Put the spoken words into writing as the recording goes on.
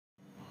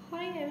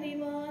Hi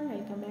everyone,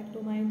 welcome back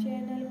to my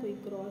channel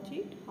Quick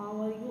Crochet. How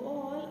are you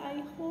all?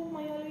 I hope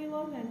my all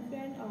viewers and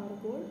friends are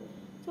good.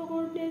 So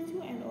God bless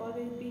you and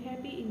always be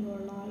happy in your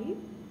life.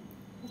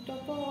 First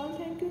of all,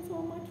 thank you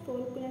so much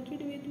for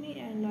connected with me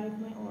and like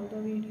my all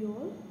the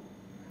videos.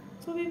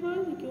 So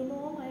viewers, you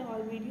know my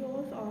all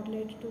videos are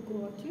related to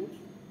crochet.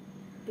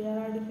 There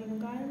are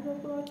different kinds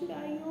of crochet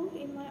I use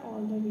in my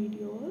all the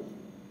videos.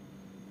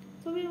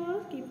 So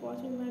viewers, keep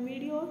watching my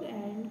videos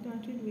and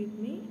connected with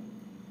me.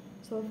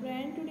 So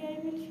friend, today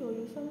I will show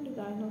you some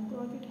design of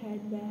crochet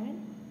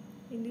headband.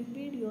 In this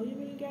video you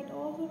will get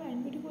awesome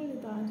and beautiful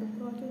designs of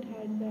crochet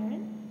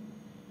headband.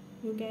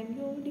 You can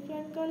use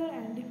different color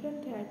and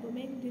different thread to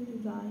make this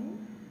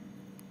design.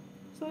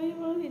 So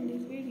viewers, in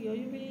this video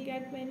you will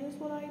get many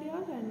useful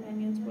ideas and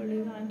many useful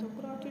designs of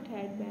crochet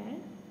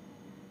headband.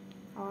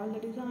 All the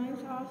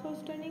designs are so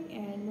stunning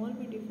and more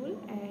beautiful,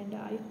 and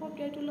I hope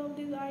that you love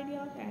these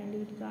ideas and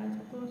these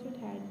designs of crochet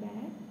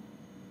headband.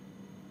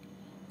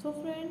 So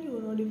friend, you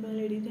know different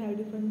ladies have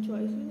different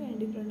choices and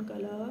different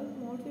colors.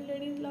 Mostly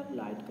ladies love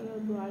light color,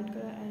 bright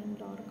color and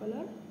dark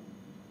color.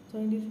 So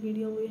in this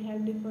video we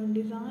have different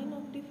design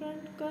of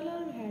different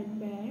color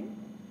headband.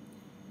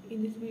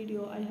 In this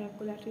video I have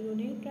collected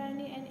unique,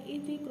 trendy and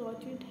easy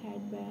crochet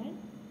headband.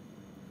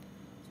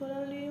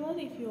 So viewers,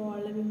 if you are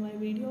loving my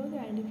videos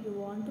and if you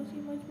want to see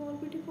much more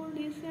beautiful,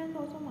 decent,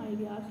 awesome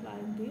ideas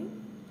like this,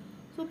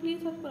 so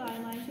please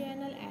subscribe my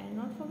channel and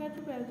not forget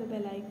to press the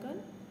bell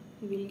icon.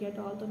 You will get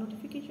all the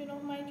notification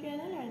of my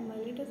channel and my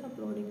latest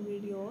uploading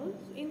videos.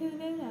 In this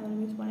way, I will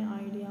miss my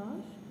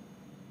ideas.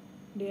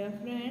 Dear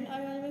friend,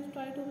 I always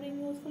try to bring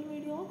useful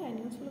videos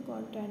and useful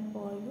content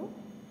for you.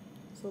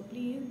 So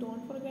please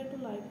don't forget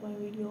to like my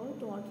videos,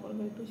 don't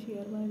forget to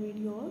share my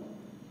videos,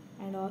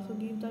 and also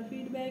give the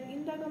feedback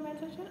in the comment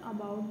section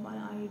about my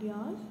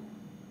ideas.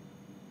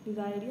 These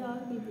ideas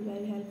will be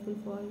very helpful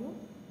for you.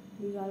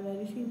 These are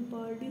very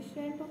simple,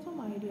 decent, awesome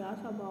ideas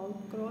about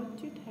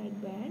crochet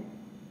headband.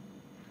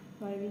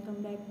 I will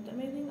come back with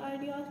amazing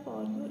ideas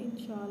for you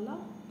inshallah.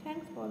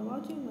 Thanks for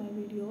watching my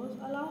videos.